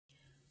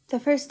The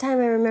first time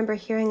I remember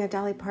hearing a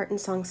Dolly Parton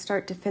song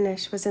start to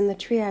finish was in the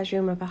triage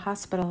room of a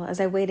hospital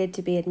as I waited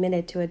to be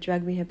admitted to a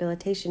drug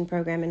rehabilitation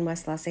program in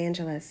West Los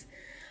Angeles.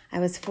 I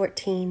was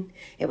 14.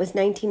 It was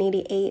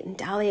 1988, and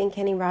Dolly and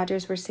Kenny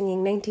Rogers were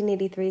singing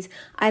 1983's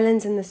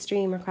Islands in the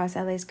Stream across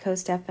LA's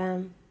Coast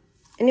FM.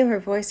 I knew her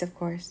voice, of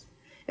course.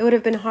 It would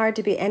have been hard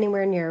to be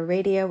anywhere near a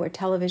radio or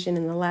television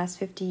in the last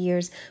 50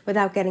 years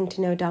without getting to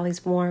know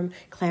Dolly's warm,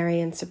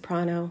 clarion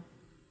soprano.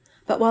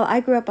 But while I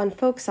grew up on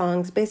folk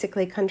songs,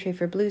 basically country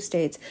for blue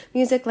states,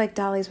 music like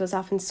Dolly's was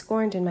often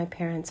scorned in my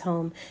parents'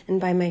 home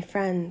and by my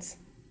friends.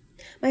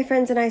 My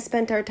friends and I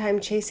spent our time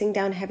chasing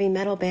down heavy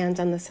metal bands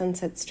on the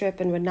Sunset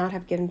Strip and would not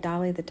have given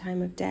Dolly the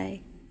time of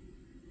day.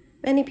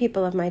 Many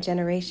people of my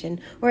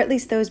generation, or at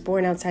least those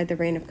born outside the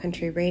reign of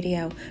country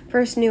radio,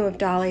 first knew of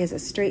Dolly as a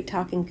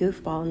straight-talking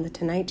goofball in The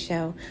Tonight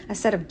Show, a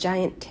set of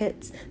giant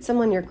tits,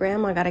 someone your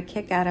grandma got a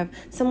kick out of,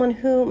 someone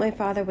who, my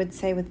father would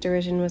say with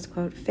derision, was,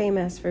 quote,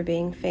 famous for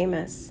being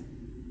famous.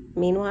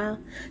 Meanwhile,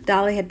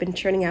 Dolly had been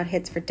churning out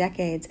hits for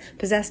decades,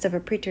 possessed of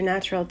a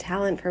preternatural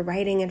talent for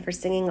writing and for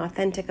singing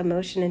authentic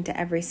emotion into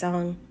every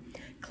song.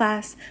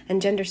 Class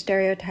and gender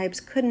stereotypes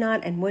could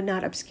not and would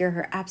not obscure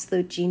her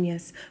absolute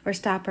genius or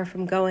stop her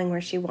from going where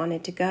she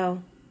wanted to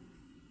go.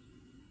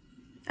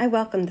 I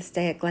welcomed the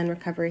stay at Glen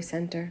Recovery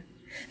Center.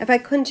 If I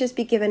couldn't just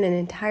be given an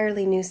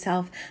entirely new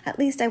self, at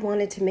least I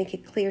wanted to make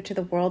it clear to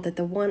the world that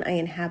the one I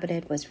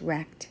inhabited was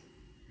wrecked.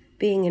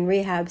 Being in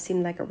rehab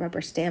seemed like a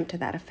rubber stamp to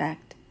that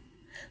effect.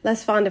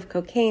 Less fond of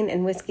cocaine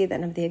and whiskey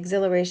than of the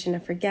exhilaration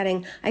of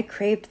forgetting, I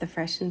craved the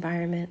fresh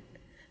environment.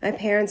 My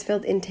parents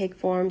filled intake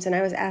forms, and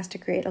I was asked to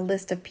create a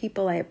list of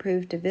people I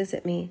approved to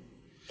visit me.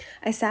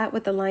 I sat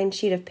with the lined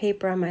sheet of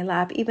paper on my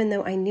lap, even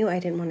though I knew I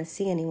didn't want to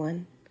see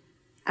anyone.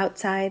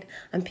 Outside,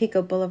 on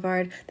Pico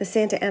Boulevard, the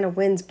Santa Ana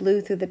winds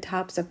blew through the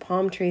tops of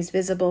palm trees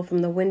visible from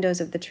the windows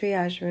of the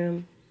triage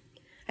room.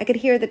 I could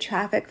hear the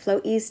traffic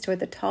flow east toward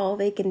the tall,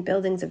 vacant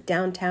buildings of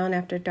downtown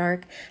after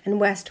dark and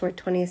west toward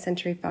 20th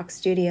Century Fox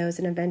Studios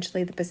and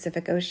eventually the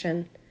Pacific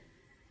Ocean.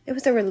 It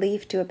was a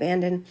relief to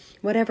abandon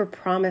whatever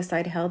promise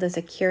I'd held as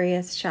a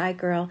curious, shy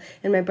girl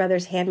in my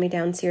brother's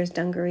hand-me-down Sears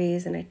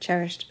dungarees and a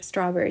cherished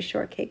strawberry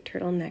shortcake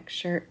turtleneck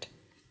shirt.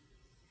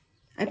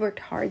 I'd worked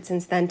hard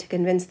since then to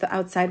convince the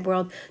outside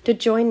world to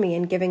join me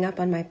in giving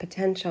up on my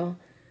potential.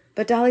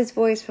 But Dolly's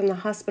voice from the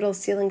hospital's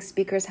ceiling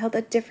speakers held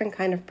a different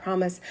kind of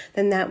promise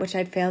than that which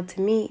I'd failed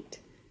to meet.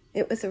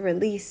 It was a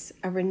release,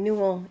 a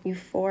renewal,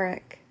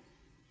 euphoric.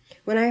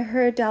 When I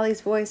heard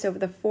Dolly's voice over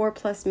the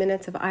 4+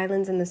 minutes of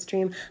Islands in the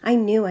Stream, I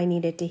knew I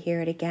needed to hear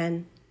it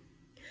again.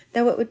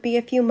 Though it would be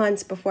a few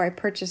months before I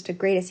purchased a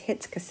greatest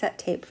hits cassette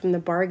tape from the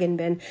bargain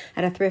bin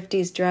at a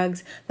Thrifty's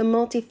Drugs, the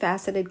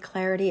multifaceted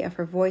clarity of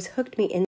her voice hooked me in.